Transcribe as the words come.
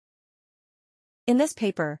In this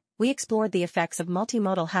paper, we explored the effects of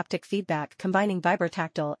multimodal haptic feedback combining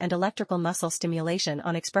vibrotactile and electrical muscle stimulation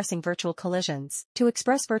on expressing virtual collisions. To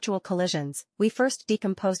express virtual collisions, we first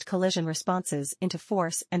decomposed collision responses into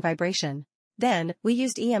force and vibration. Then, we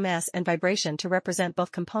used EMS and vibration to represent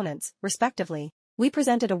both components, respectively. We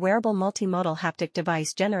presented a wearable multimodal haptic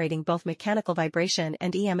device generating both mechanical vibration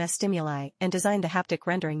and EMS stimuli and designed the haptic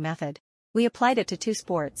rendering method. We applied it to two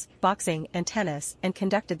sports, boxing and tennis, and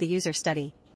conducted the user study.